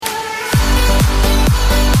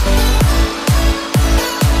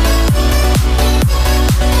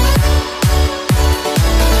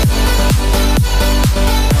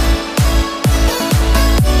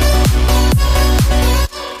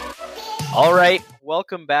right,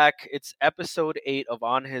 welcome back. It's episode 8 of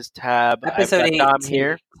On His Tab. Episode I've got 8, Dom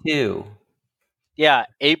here. take 2. Yeah,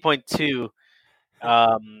 8.2.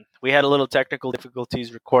 We had a little technical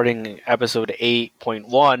difficulties recording episode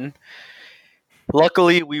 8.1.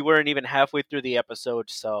 Luckily, we weren't even halfway through the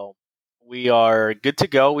episode, so we are good to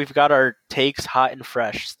go. We've got our takes hot and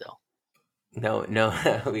fresh still. No,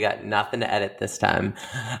 we got nothing to edit this time.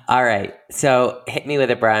 All right, so hit me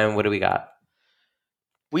with it, Brian. What do we got?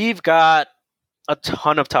 We've got a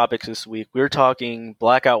ton of topics this week. We're talking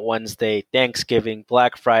Blackout Wednesday, Thanksgiving,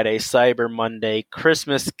 Black Friday, Cyber Monday,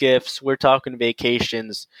 Christmas gifts. We're talking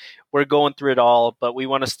vacations. We're going through it all, but we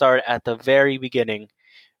want to start at the very beginning,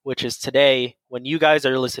 which is today when you guys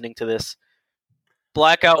are listening to this.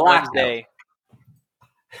 Blackout Wednesday.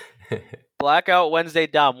 Blackout Wednesday,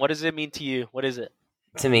 Dom. What does it mean to you? What is it?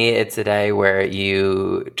 To me, it's a day where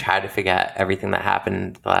you try to forget everything that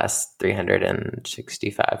happened the last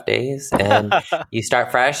 365 days, and you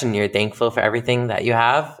start fresh, and you're thankful for everything that you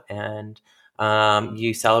have, and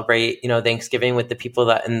you celebrate, Thanksgiving with the people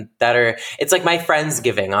that are. It's like my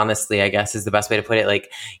Friendsgiving, honestly, I guess is the best way to put it.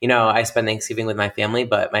 Like, I spend Thanksgiving with my family,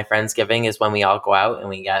 but my Friendsgiving is when we all go out and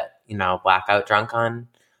we get, blackout drunk on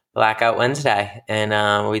Blackout Wednesday, and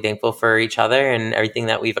we're thankful for each other and everything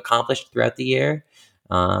that we've accomplished throughout the year.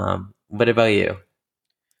 What about you?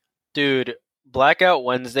 Dude, Blackout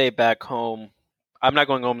Wednesday back home. I'm not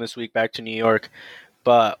going home this week, back to New York.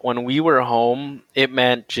 But when we were home, it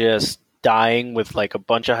meant just dying with like a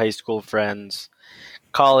bunch of high school friends,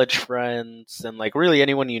 college friends, and like really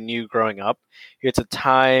anyone you knew growing up. It's a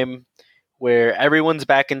time where everyone's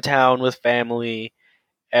back in town with family.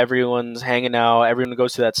 Everyone's hanging out. Everyone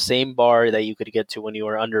goes to that same bar that you could get to when you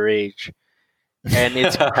were underage. And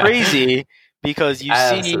it's crazy because you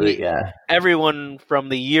see everyone from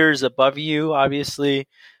the years above you, obviously,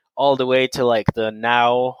 all the way to like the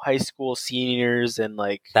now high school seniors and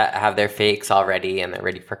like that have their fakes already and they're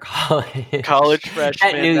ready for college. College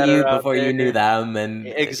freshmen that knew you before you knew them, and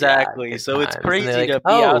exactly. So it's crazy to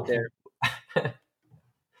be out there.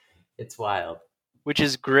 It's wild. Which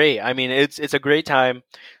is great. I mean, it's a great time.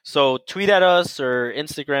 So tweet at us or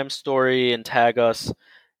Instagram story and tag us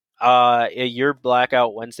your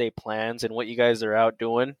Blackout Wednesday plans and what you guys are out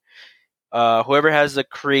doing. Whoever has a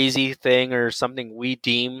crazy thing or something we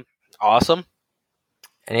deem awesome,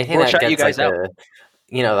 anything that gets you guys like out.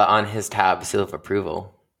 The On His Tab seal of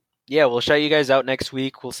approval. Yeah, we'll shout you guys out next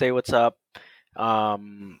week. We'll say what's up.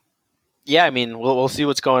 Yeah, I mean, we'll see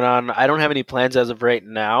what's going on. I don't have any plans as of right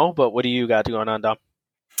now, but what do you got going on, Dom?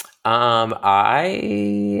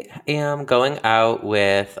 I am going out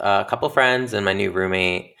with a couple friends and my new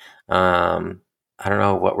roommate. I don't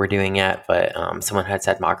know what we're doing yet, but someone had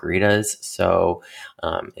said margaritas. So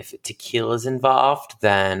if tequila is involved,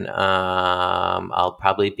 then I'll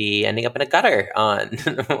probably be ending up in a gutter on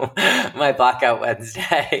my Blackout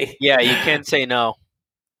Wednesday. Yeah, you can't say no.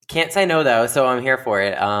 Can't say no, though, so I'm here for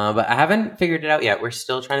it. But I haven't figured it out yet. We're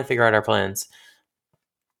still trying to figure out our plans.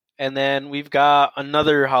 And then we've got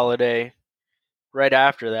another holiday right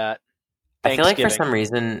after that. I feel like for some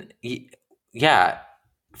reason,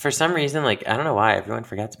 like, I don't know why, everyone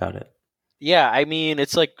forgets about it. Yeah, I mean,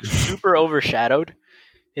 it's like super overshadowed.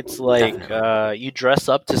 It's like you dress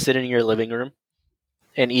up to sit in your living room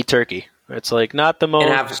and eat turkey. It's like not the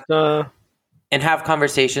most... And have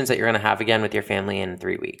conversations that you're going to have again with your family in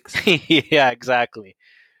 3 weeks. Yeah, exactly.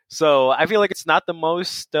 So I feel like it's not the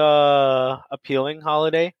most appealing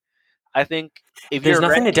holiday. I think if there's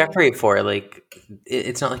nothing to decorate for. Like,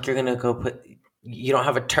 it's not like you're going to go put... You don't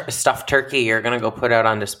have a stuffed turkey you're going to go put out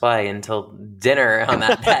on display until dinner on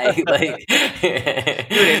that day. Like, dude,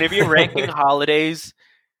 and if you're ranking holidays,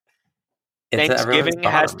 Thanksgiving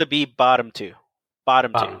has to be bottom two.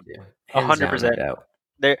 Bottom two. 100%.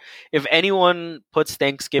 There, if anyone puts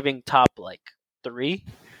Thanksgiving top like 3,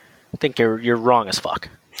 I think you're wrong as fuck.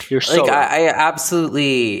 You're so like I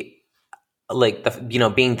absolutely like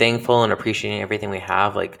being thankful and appreciating everything we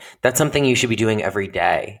have. Like that's something you should be doing every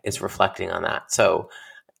day. Is reflecting on that. So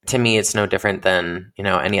to me, it's no different than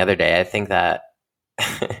any other day. I think that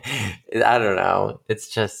I don't know.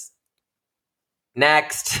 It's just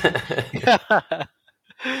next.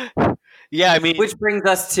 Yeah, I mean... Which brings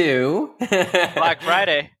us to... Black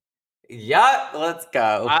Friday. Yeah, let's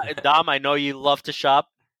go. Dom, I know you love to shop.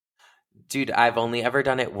 Dude, I've only ever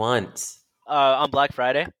done it once. On Black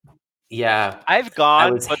Friday? Yeah. I've gone...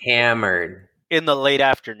 I was hammered. In the late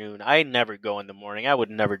afternoon. I never go in the morning. I would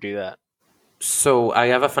never do that. So, I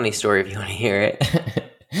have a funny story if you want to hear it.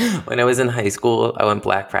 When I was in high school, I went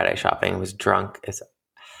Black Friday shopping. I was drunk as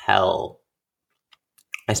hell.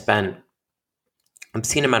 I spent an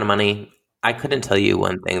obscene amount of money. I couldn't tell you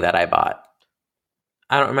one thing that I bought.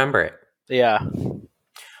 I don't remember it. Yeah.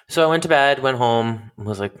 So I went to bed, went home, it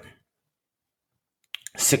was like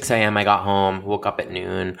 6 a.m. I got home, woke up at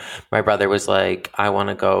noon. My brother was like, I want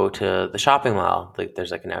to go to the shopping mall. Like,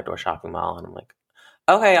 there's like an outdoor shopping mall. And I'm like,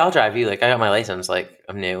 okay, I'll drive you. Like, I got my license. Like,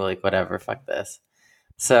 I'm new. Like, whatever. Fuck this.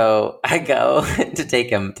 So I go to take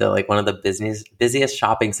him to like one of the busiest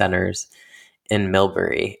shopping centers in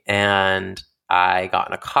Millbury. And I got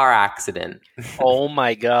in a car accident. Oh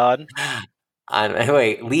my God. On my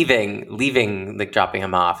way, leaving, like dropping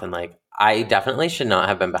him off. And like, I definitely should not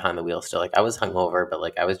have been behind the wheel still. Like I was hungover, but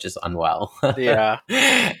like I was just unwell. Yeah.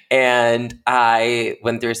 And I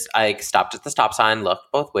went through, I stopped at the stop sign,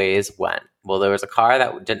 looked both ways, went. Well, there was a car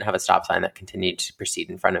that didn't have a stop sign that continued to proceed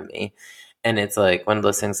in front of me. And it's like one of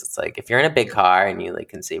those things, it's like if you're in a big car and you like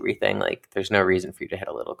can see everything, like there's no reason for you to hit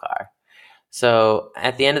a little car. So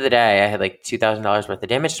at the end of the day, I had like $2,000 worth of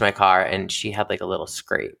damage to my car and she had like a little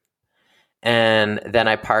scrape. And then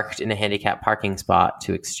I parked in a handicapped parking spot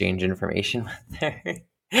to exchange information with her.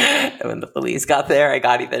 And when the police got there, I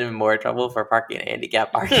got even in more trouble for parking in a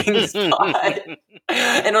handicapped parking spot.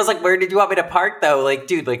 And I was like, where did you want me to park though? Like,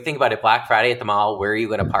 dude, like think about it. Black Friday at the mall, where are you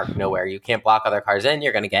going to park? Nowhere. You can't block other cars in.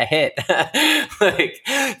 You're going to get hit. Like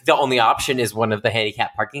the only option is one of the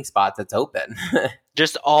handicapped parking spots that's open.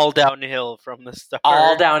 Just all downhill from the start.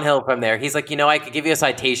 All downhill from there. He's like, I could give you a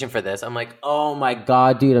citation for this. I'm like, oh my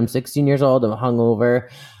God, dude, I'm 16 years old. I'm hungover.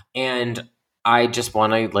 And I just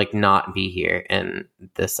want to like not be here. And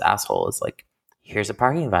this asshole is like, here's a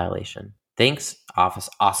parking violation. Thanks,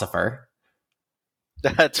 officer.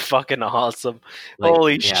 That's fucking awesome. Like,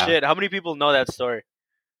 Holy yeah. shit. How many people know that story?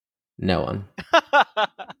 No one.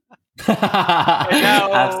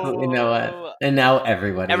 now, absolutely no one. And now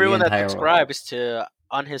everybody. Everyone that world. subscribes to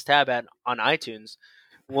On His Tab on iTunes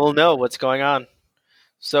will know what's going on.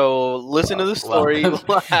 So listen to the story,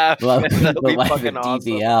 laugh, and that'll be fucking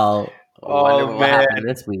awesome. DBL. Oh man, what happened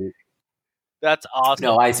this week? That's awesome.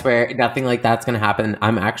 No, I swear nothing like that's going to happen.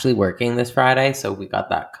 I'm actually working this Friday, so we got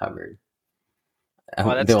that covered.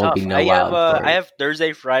 Oh, that's tough. I have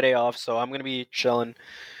Thursday, Friday off, so I'm going to be chilling.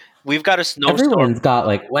 We've got a snowstorm. Everyone's got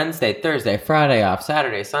like Wednesday, Thursday, Friday off,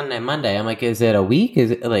 Saturday, Sunday, Monday. I'm like, is it a week?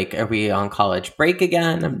 Is it like, are we on college break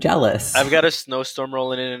again? I'm jealous. I've got a snowstorm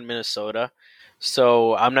rolling in Minnesota,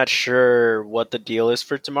 so I'm not sure what the deal is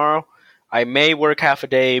for tomorrow. I may work half a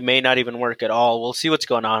day, may not even work at all. We'll see what's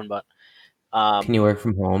going on, but can you work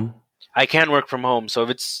from home? I can work from home. So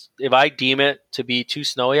if I deem it to be too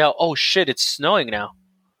snowy out, oh shit, it's snowing now,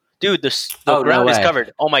 dude. The ground is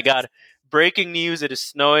covered. Oh my God. Breaking news, it is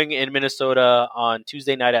snowing in Minnesota on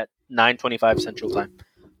Tuesday night at 9:25 Central Time.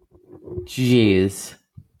 Jeez.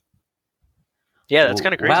 Yeah, that's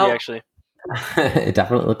kind of crazy, actually. It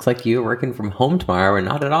definitely looks like you're working from home tomorrow, or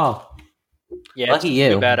not at all. Yeah, lucky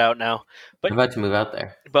you. Too bad out now. But I'm about to move out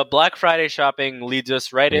there. But Black Friday shopping leads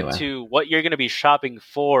us right into what you're going to be shopping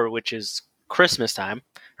for, which is Christmas time,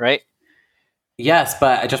 right? Yes,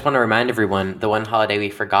 but I just want to remind everyone, the one holiday we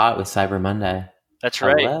forgot was Cyber Monday. That's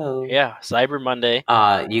right. Hello. Yeah, Cyber Monday.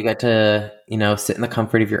 You get to, sit in the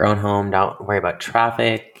comfort of your own home. Don't worry about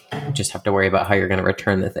traffic. You just have to worry about how you're going to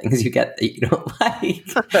return the things you get that you don't like.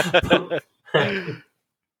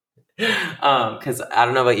 Because I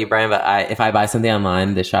don't know about you, Brian, but if I buy something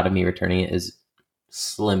online, the shot of me returning it is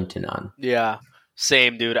slim to none. Yeah,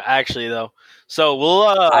 same, dude. Actually, though, so we'll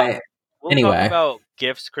talk about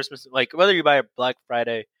gifts, Christmas, like whether you buy a Black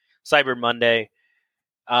Friday, Cyber Monday.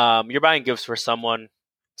 You're buying gifts for someone,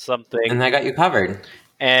 something. And I got you covered.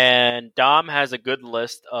 And Dom has a good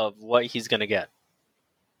list of what he's going to get.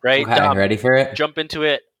 Right? Okay, Dom, ready for it? Jump into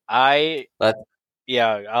it. I'll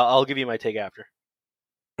give you my take after.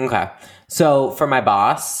 Okay. So for my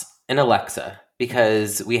boss, an Alexa,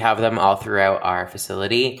 because we have them all throughout our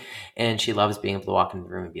facility, and she loves being able to walk in the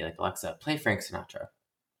room and be like, Alexa, play Frank Sinatra.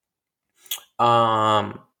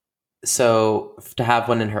 So to have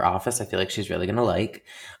one in her office, I feel like she's really going to like.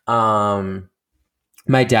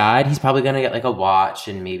 My dad, he's probably going to get like a watch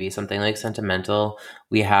and maybe something like sentimental.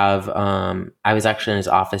 We have, I was actually in his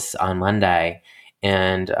office on Monday,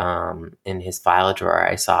 and in his file drawer,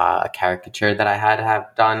 I saw a caricature that I had to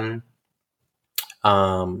have done.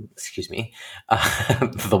 Excuse me,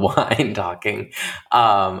 the wine talking.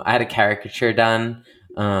 I had a caricature done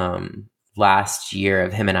last year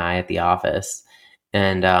of him and I at the office.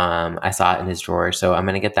 And I saw it in his drawer, so I'm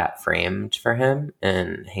gonna get that framed for him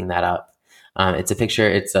and hang that up. It's a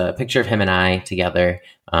picture of him and I together.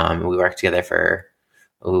 We worked together for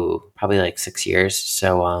probably like 6 years.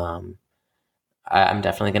 So I'm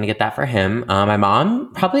definitely going to get that for him. My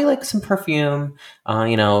mom probably likes some perfume.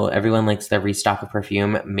 Everyone likes their restock of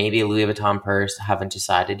perfume. Maybe a Louis Vuitton purse. Haven't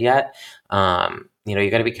decided yet. You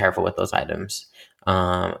got to be careful with those items.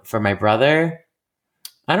 For my brother,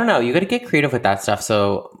 I don't know. You got to get creative with that stuff.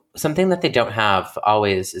 So something that they don't have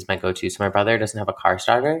always is my go-to. So my brother doesn't have a car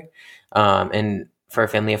starter, and for a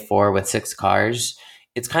family of 4 with 6 cars,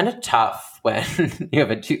 it's kind of tough when you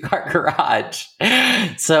have a 2-car garage.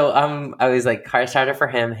 So I was like car starter for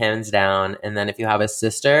him, hands down. And then if you have a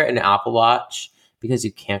sister, an Apple Watch, because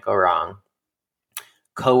you can't go wrong.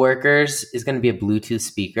 Coworkers is going to be a Bluetooth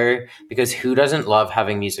speaker, because who doesn't love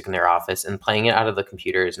having music in their office, and playing it out of the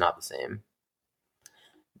computer is not the same.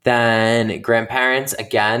 Then grandparents,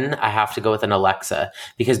 again, I have to go with an Alexa,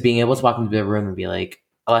 because being able to walk into the room and be like,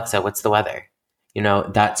 Alexa, what's the weather?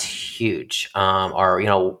 That's huge.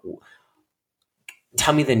 Or,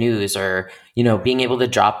 tell me the news, or, being able to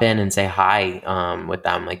drop in and say hi with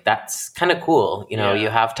them. Like, that's kind of cool. You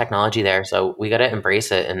have technology there, so we got to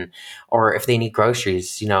embrace it. Or if they need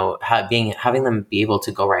groceries, having them be able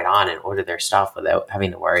to go right on and order their stuff without having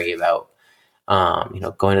to worry about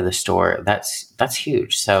going to the store, that's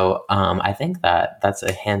huge. So I think that's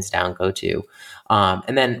a hands down go to.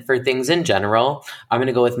 And then for things in general, I'm going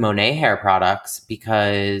to go with Monet hair products,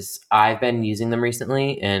 because I've been using them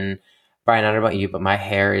recently. And Brian, I don't know about you, but my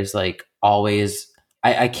hair is like always,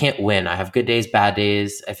 I can't win. I have good days, bad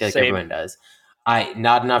days. I feel like everyone does.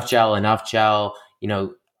 Not enough gel,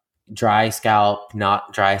 dry scalp,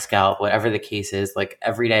 not dry scalp, whatever the case is. Like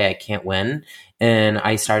every day I can't win. And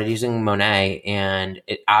I started using Monet, and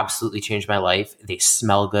it absolutely changed my life. They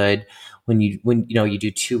smell good when you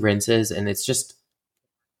do 2 rinses, and it's just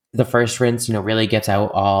the first rinse, really gets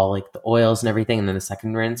out all like the oils and everything. And then the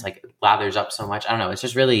second rinse, like, lathers up so much. I don't know. It's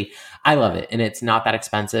just really, I love it. And it's not that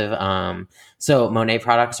expensive. So Monet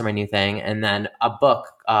products are my new thing. And then a book,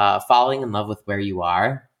 Falling in Love with Where You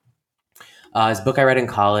Are. It's a book I read in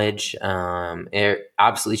college. It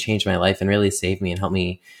absolutely changed my life and really saved me and helped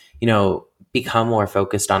me, become more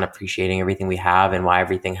focused on appreciating everything we have and why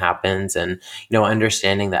everything happens, and,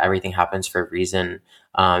 understanding that everything happens for a reason,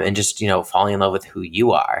 and just, falling in love with who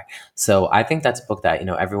you are. So I think that's a book that,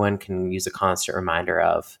 everyone can use a constant reminder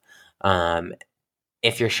of.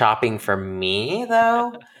 If you're shopping for me,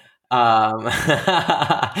 though, um,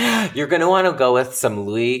 you're gonna want to go with some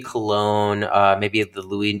Louis cologne, maybe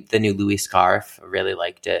the new Louis scarf. I really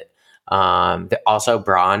liked it. Also,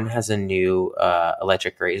 Braun has a new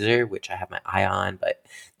electric razor, which I have my eye on, but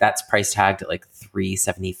that's price tagged at like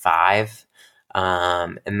 $375.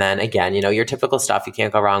 And then again, your typical stuff. You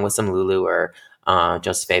can't go wrong with some Lulu or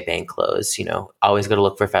Josephine Bank clothes. Always got to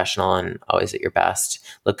look professional and always at your best.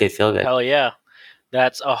 Look good, feel good. Hell yeah.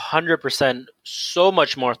 That's 100% so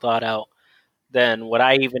much more thought out than what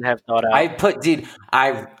I even have thought out.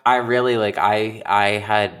 I really like, I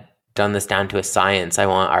had done this down to a science. I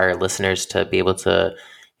want our listeners to be able to,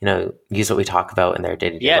 use what we talk about in their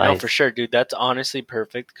day-to-day life. Yeah, no, for sure, dude. That's honestly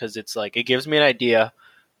perfect, because it's like, it gives me an idea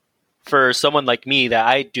for someone like me that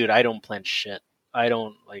I don't plan shit. I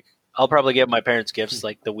don't like, I'll probably get my parents gifts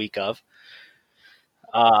like the week of,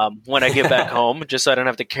 when I get back home, just so I don't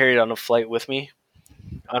have to carry it on a flight with me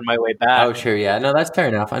on my way back. Oh, true. Yeah. No, that's fair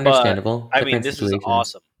enough. Understandable. But, I mean, this is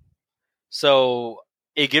awesome. So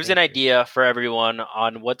it gives an idea for everyone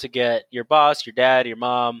on what to get your boss, your dad, your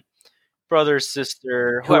mom, brother,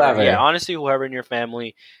 sister, whoever. Yeah, honestly, whoever in your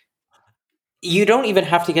family. You don't even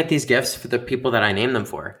have to get these gifts for the people that I name them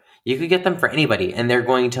for. You could get them for anybody, and they're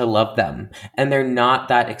going to love them, and they're not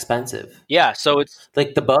that expensive. Yeah, so it's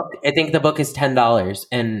like the book. I think the book is $10,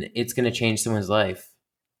 and it's going to change someone's life.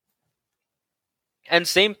 And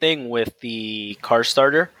same thing with the car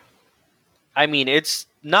starter. I mean, it's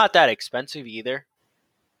not that expensive either.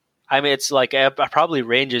 I mean, it's like, it probably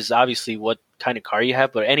ranges obviously what kind of car you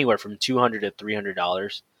have, but anywhere from $200 to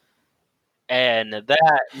 $300. And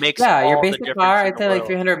that makes your basic car, I'd say like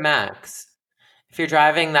 300 max. If you're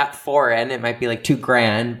driving that foreign, it might be like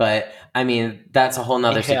 $2,000, but I mean, that's a whole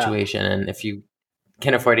nother situation. And if you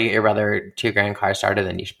can afford to get your brother $2,000 car starter,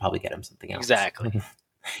 then you should probably get him something else. Exactly.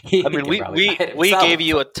 I mean, we gave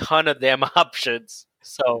you a ton of damn options,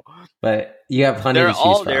 so but you have plenty. They're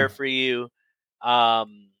all there for you.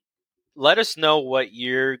 Let us know what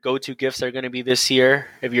your go-to gifts are going to be this year.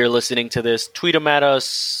 If you're listening to this, tweet them at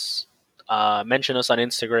us, mention us on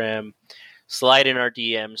Instagram, slide in our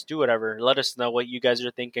DMs, do whatever. Let us know what you guys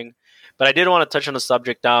are thinking. But I did want to touch on the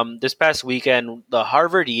subject. This past weekend, the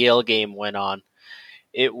Harvard-Yale game went on.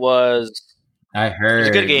 It was a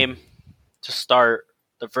good game to start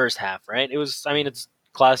the first half, right? It's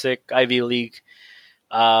classic Ivy League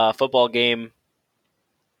football game.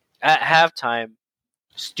 At halftime,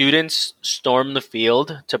 students stormed the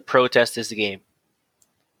field to protest this game.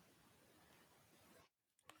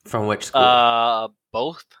 From which school?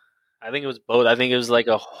 Both. I think it was both. I think it was like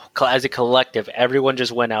as a collective, everyone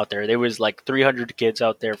just went out there. There was like 300 kids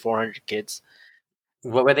out there, 400 kids.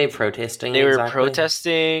 What were they protesting They were exactly?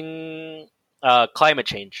 protesting climate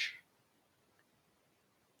change.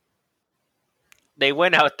 They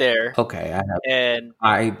went out there. Okay,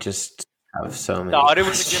 I just have so many. Thought it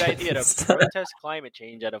was a good idea to protest climate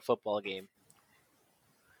change at a football game.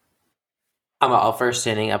 I'm all for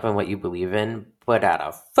standing up on what you believe in, but at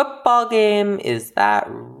a football game, is that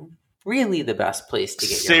really the best place to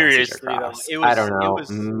get your message across? I don't know.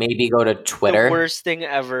 Maybe go to Twitter. The worst thing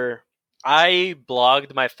ever. I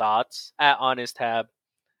blogged my thoughts at Honest Tab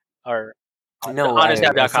or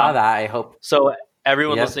honesttab.com. I saw that. I hope so.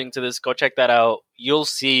 Everyone listening to this, go check that out. You'll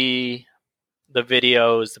see the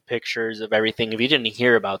videos, the pictures of everything. If you didn't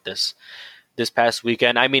hear about this past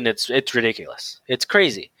weekend, I mean, it's ridiculous. It's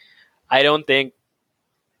crazy. I don't think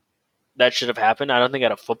that should have happened. I don't think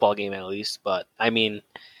at a football game at least. But I mean,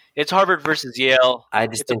 it's Harvard versus Yale.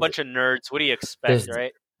 It's a bunch of nerds. What do you expect,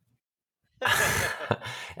 right?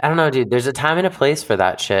 I don't know, dude. There's a time and a place for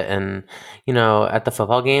that shit, and at the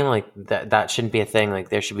football game, like that shouldn't be a thing. Like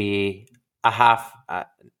there should be a half. I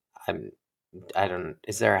don't.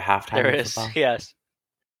 Is there a halftime? There is. Yes.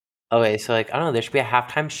 Okay, so I don't know. There should be a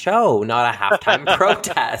halftime show, not a halftime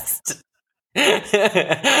protest.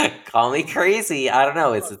 Call me crazy. I don't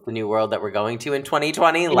know. Is this the new world that we're going to in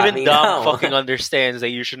 2020? Let me know. Even Dom fucking understands that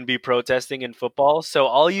you shouldn't be protesting in football. So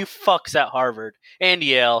all you fucks at Harvard and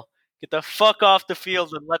Yale, get the fuck off the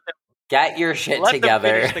field and let them get your shit together.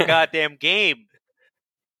 Let them finish the goddamn game.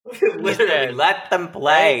 Literally, let them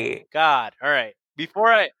play. Thank God. All right.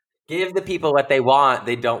 Before I give the people what they want,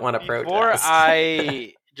 they don't want to protest. Before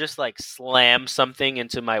I just slam something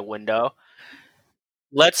into my window,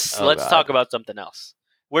 let's talk about something else.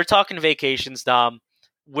 We're talking vacations, Dom.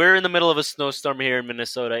 We're in the middle of a snowstorm here in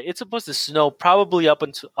Minnesota. It's supposed to snow probably up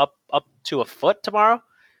to a foot tomorrow.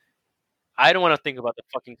 I don't want to think about the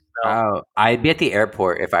fucking snow. Oh, I'd be at the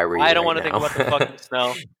airport if I were you. I don't want to think about the fucking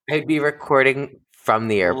snow. I'd be recording from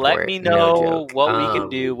the airport. Let me know what we can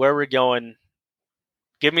do, where we're going.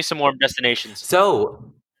 Give me some more destinations.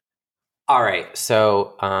 So, all right.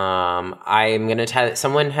 So, I'm gonna tell.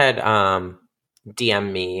 Someone had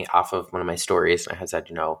DM'd me off of one of my stories, and I had said,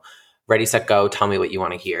 ready, set, go. Tell me what you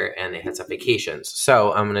want to hear, and it had some vacations.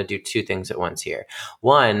 So I'm gonna do two things at once here.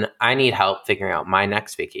 One, I need help figuring out my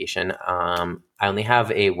next vacation. I only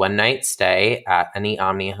have a 1-night stay at any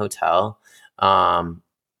Omni hotel.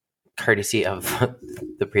 Courtesy of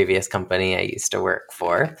the previous company I used to work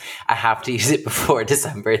for. I have to use it before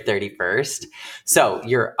December 31st. So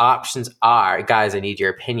your options are, guys, I need your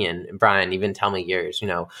opinion. Brian, even tell me yours,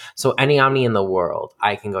 So any Omni in the world,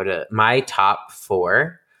 I can go to. My top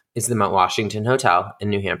 4 is the Mount Washington Hotel in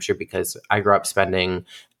New Hampshire because I grew up spending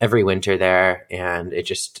every winter there and it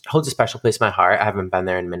just holds a special place in my heart. I haven't been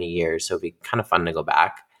there in many years, so it'd be kind of fun to go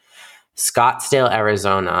back. Scottsdale,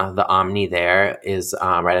 Arizona, the Omni there is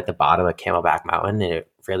right at the bottom of Camelback Mountain, and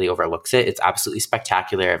it really overlooks it. It's absolutely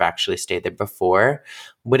spectacular. I've actually stayed there before.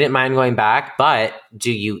 Wouldn't mind going back, but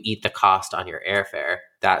do you eat the cost on your airfare?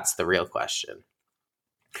 That's the real question.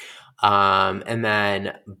 And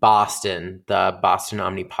then Boston, the Boston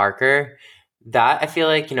Omni Parker. That I feel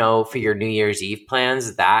like, for your New Year's Eve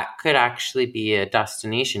plans, that could actually be a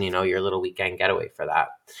destination, your little weekend getaway for that.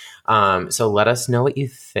 So let us know what you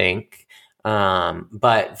think.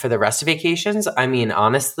 But for the rest of vacations, I mean,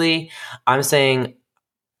 honestly, I'm saying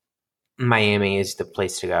Miami is the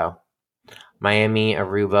place to go. Miami,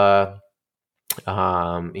 Aruba.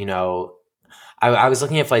 I was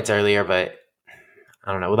looking at flights earlier, but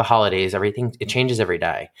I don't know, with the holidays, everything, it changes every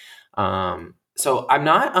day. So I'm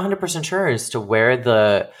not 100% sure as to where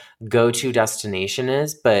the go-to destination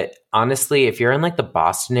is, but honestly, if you're in the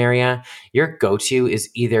Boston area, your go-to is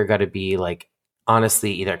either going to be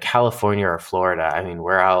honestly, either California or Florida. I mean,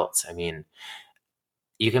 where else? I mean,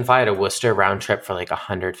 you can fly to Worcester round trip for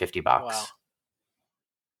 $150. Wow.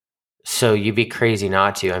 So you'd be crazy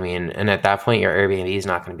not to. I mean, and at that point, your Airbnb is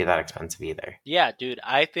not going to be that expensive either. Yeah, dude.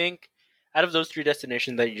 I think out of those 3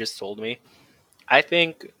 destinations that you just told me, I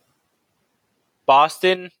think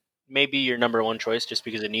Boston may be your number 1 choice just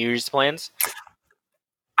because of New Year's plans.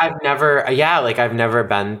 I've never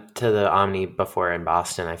been to the Omni before in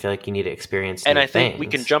Boston. I feel like you need to experience new things. Think we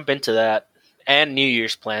can jump into that and New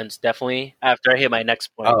Year's plans definitely after I hit my next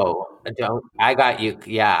point. Oh, I got you.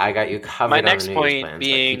 Yeah, I got you covered. My next on the point plans,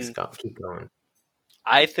 being, keep going.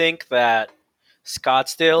 I think that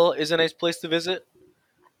Scottsdale is a nice place to visit.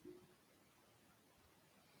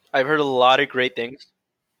 I've heard a lot of great things.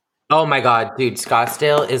 Oh my God, dude,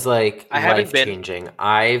 Scottsdale is like I haven't life been. changing.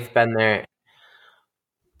 I've been there.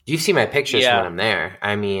 You see my pictures from when Yeah, I'm there.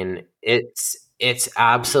 I mean, it's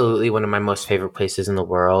absolutely one of my most favorite places in the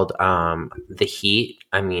world. The heat,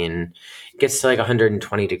 I mean, it gets to like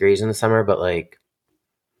 120 degrees in the summer, but like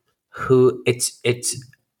who it's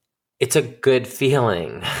a good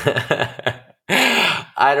feeling.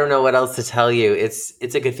 I don't know what else to tell you. It's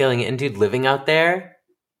a good feeling. And dude, living out there,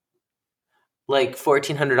 like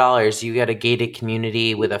 $1,400, you get a gated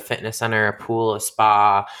community with a fitness center, a pool, a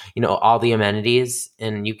spa, all the amenities,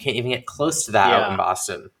 and you can't even get close to that out in yeah,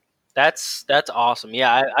 Boston. that's awesome.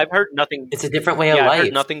 Yeah, I've heard nothing. It's a different way of Yeah, I've heard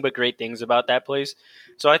life. nothing but great things about that place.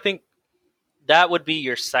 So I think that would be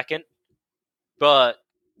your second. But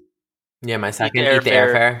Yeah, my eat the second, eat the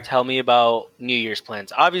airfare. airfare. Tell me about New Year's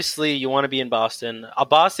plans. Obviously, you want to be in Boston.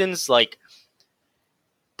 Boston's like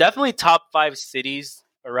definitely top five cities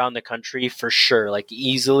around the country for sure. Like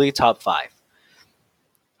easily top five.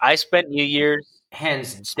 I Hands spent New Year's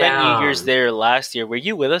down. there last year. Were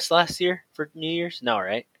you with us last year for New Year's? No,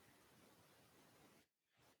 right?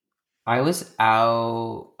 I was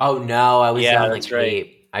out. Oh no, I was Yeah, down the that's right.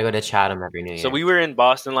 Cape. I go to Chatham every New So Year. we were in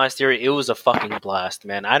Boston last year. It was a fucking blast,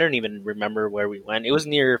 man. I don't even remember where we went. It was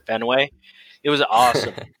near Fenway. It was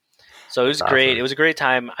awesome. So it was That's great. It awesome. was a great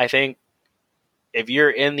time. I think if you're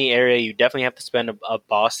in the area, you definitely have to spend a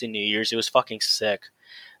Boston New Year's. It was fucking sick.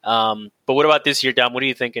 But what about this year, Dom? What are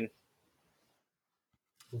you thinking?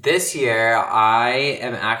 This year, I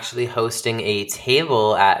am actually hosting a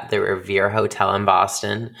table at the Revere Hotel in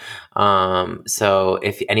Boston. So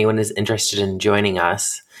if anyone is interested in joining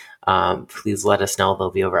us, please let us know.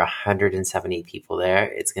 There'll be over 170 people there.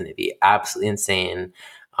 It's going to be absolutely insane.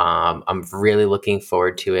 I'm really looking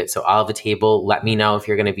forward to it. So I'll have a table. Let me know if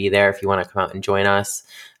you're going to be there. If you want to come out and join us,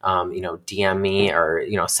 DM me or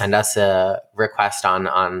send us a request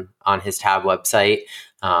on his tab website.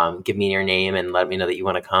 Give me your name and let me know that you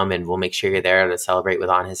want to come, and we'll make sure you're there to celebrate with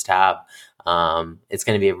On His Tab. It's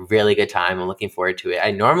going to be a really good time. I'm looking forward to it. I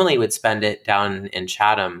normally would spend it down in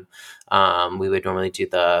Chatham. We would normally do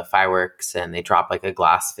the fireworks, and they drop like a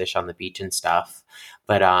glass fish on the beach and stuff.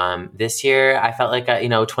 But this year, I felt like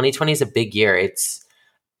 2020 is a big year.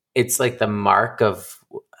 It's like the mark of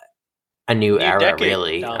a new New era, decade,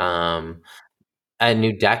 really. Dom. A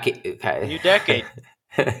new decade. Okay. New decade.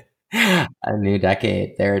 A new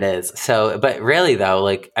decade. There it is. So, but really though,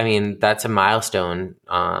 like, I mean, that's a milestone.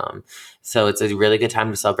 So it's a really good time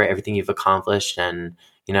to celebrate everything you've accomplished and,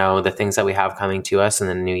 the things that we have coming to us in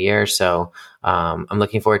the new year. So, I'm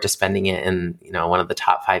looking forward to spending it in, one of the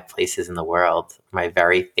top 5 places in the world, my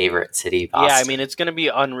very favorite city, Yeah, I Boston. mean, it's going to be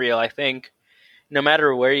unreal. I think no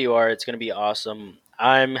matter where you are, it's going to be awesome.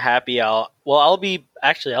 I'm happy. I'll be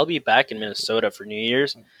back in Minnesota for New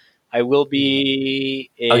Year's. I will be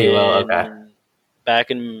Oh, you will? Okay. back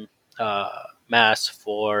in Mass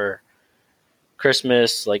for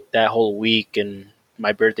Christmas, like that whole week and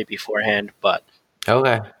my birthday beforehand. But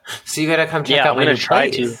Okay. So you gotta come check yeah, out I'm my gonna new try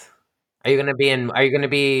to. place. Are you gonna be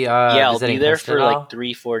Yeah, I'll be visiting there Princeton for at like all?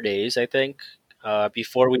 3-4 days, I think,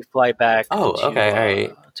 before we fly back Oh, okay, all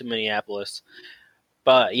right. to Minneapolis.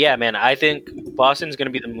 But yeah, man, I think Boston's going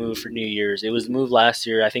to be the move for New Year's. It was the move last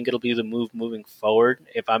year. I think it'll be the move moving forward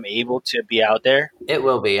if I'm able to be out there. It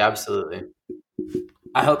will be, absolutely.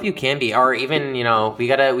 I hope you can be, or even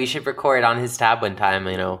we should record On His Tab one time,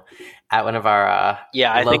 at one of our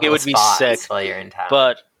Yeah, I think it local would be sick. spots while you're in town.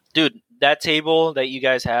 But dude, that table that you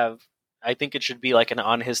guys have, I think it should be like an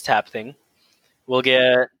on his tap thing. We'll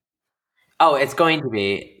get Oh, it's going to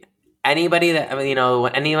be. Anybody that, I mean,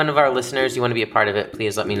 any one of our listeners, you want to be a part of it,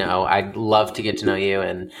 please let me know. I'd love to get to know you,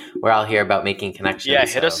 and we're all here about making yeah,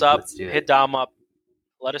 connections, hit us so up, let's do hit it. Dom up,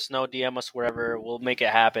 let us know, DM us wherever. We'll make it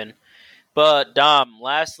happen. But Dom,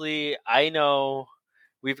 lastly, I know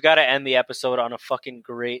we've got to end the episode on a fucking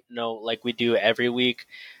great note like we do every week.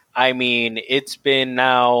 I mean, it's been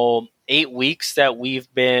now 8 weeks that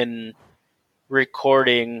we've been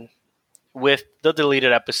recording with the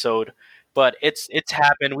deleted episode, but it's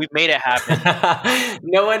happened. We've made it happen.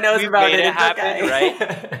 No one knows We've about made it. it It's happen,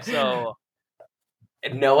 okay. right? So,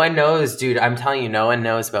 No one knows, dude. I'm telling you, no one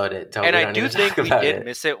knows about it. and We I don't do even think talk we about did it.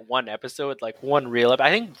 miss it one episode, like one real. I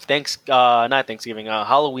think not Thanksgiving,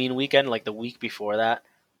 Halloween weekend, like the week before that.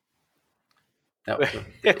 That was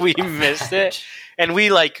a We rough missed it, patch. and we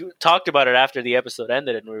like talked about it after the episode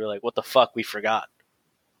ended, and we were like, "What the fuck? We forgot."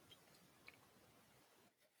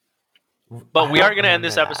 But I we are don't gonna end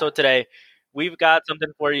this remember that. episode today. We've got something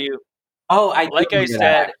for you. Oh, I do Like I remember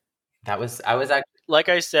that. said, That was I was actually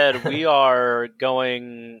we are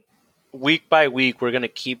going. week by week, we're going to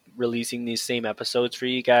keep releasing these same episodes for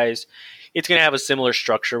you guys. It's going to have a similar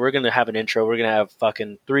structure. We're going to have an intro. We're going to have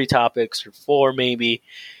fucking 3 topics or 4 maybe.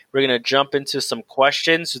 We're going to jump into some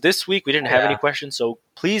questions. This week, we didn't have any questions, so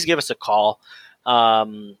please give us a call.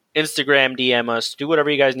 Instagram, DM us, do whatever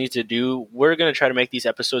you guys need to do. We're going to try to make these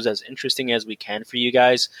episodes as interesting as we can for you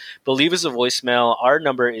guys. But leave us a voicemail. Our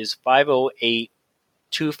number is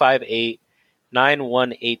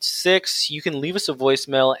 508-258-9186. You can leave us a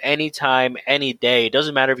voicemail anytime, any day. It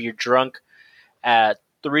doesn't matter if you're drunk at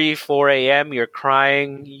 3, 4 a.m., you're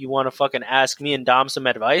crying, you want to fucking ask me and Dom some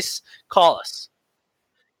advice, call us.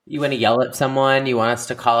 You want to yell at someone? You want us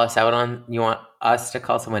to call us out on? You want us to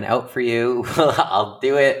call someone out for you? I'll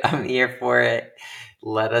do it. I'm here for it.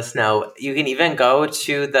 Let us know. You can even go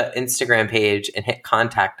to the Instagram page and hit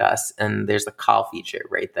contact us, and there's a call feature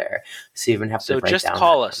right there. So you even have to write just down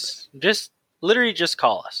call us. Just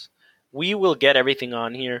call us. We will get everything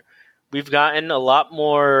on here. We've gotten a lot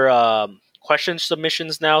more question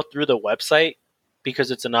submissions now through the website because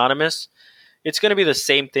it's anonymous. It's going to be the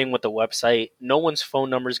same thing with the website. No one's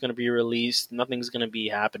phone number is going to be released. Nothing's going to be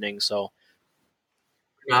happening. So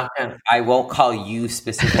I won't call you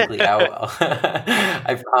specifically out.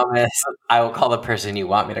 I promise I will call the person you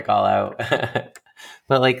want me to call out.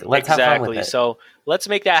 But let's have fun with it. So let's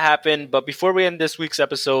make that happen. But before we end this week's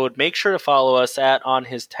episode, make sure to follow us at On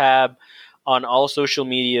His Tab on all social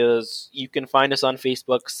medias. You can find us on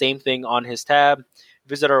Facebook. Same thing, On His Tab.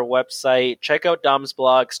 Visit our website. Check out Dom's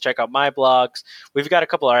blogs. Check out my blogs. We've got a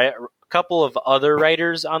couple of other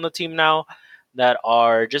writers on the team now that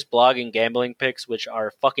are just blogging gambling picks, which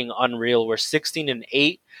are fucking unreal. We're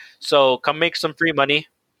 16-8, so come make some free money.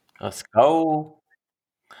 Let's go.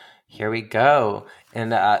 Here we go.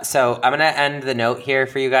 And so I'm gonna end the note here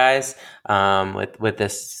for you guys with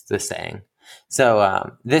this saying.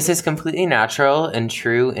 So this is completely natural and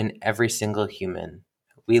true in every single human.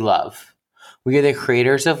 We love. We are the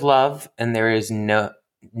creators of love, and there is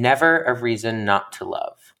never a reason not to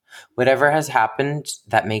love. Whatever has happened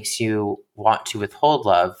that makes you want to withhold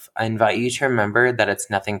love, I invite you to remember that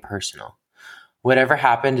it's nothing personal. Whatever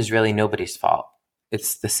happened is really nobody's fault.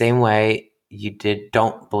 It's the same way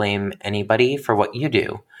don't blame anybody for what you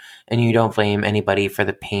do, and you don't blame anybody for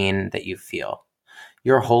the pain that you feel.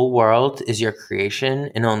 Your whole world is your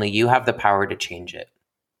creation, and only you have the power to change it.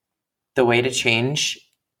 The way to change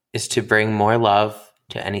is to bring more love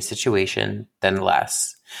to any situation than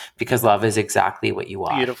less, because love is exactly what you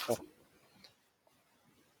are. Beautiful.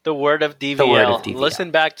 The word of DVL.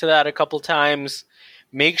 Listen back to that a couple times.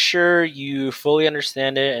 Make sure you fully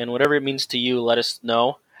understand it, and whatever it means to you, let us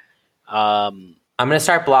know. I'm going to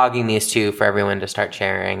start blogging these two for everyone to start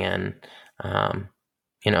sharing and, having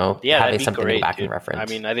something to back in reference. I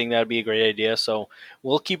mean, I think that would be a great idea. So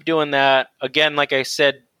we'll keep doing that. Again, like I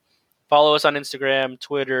said, follow us on Instagram,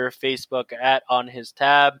 Twitter, Facebook at On His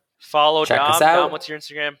Tab. Follow Check Dom. us out. Dom, what's your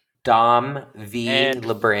Instagram? Dom V.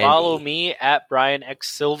 Labrandy. Follow me at Brian X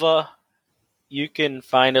Silva. You can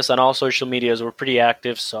find us on all social medias. We're pretty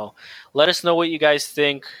active, so let us know what you guys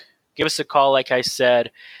think. Give us a call, like I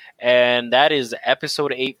said. And that is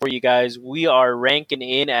episode 8 for you guys. We are ranking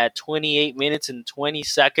in at 28 minutes and 20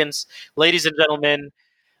 seconds. Ladies and gentlemen,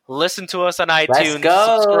 listen to us on iTunes,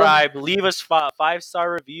 subscribe, leave us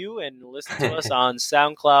 5-star review, and listen to us on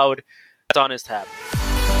SoundCloud. It's On His Tab.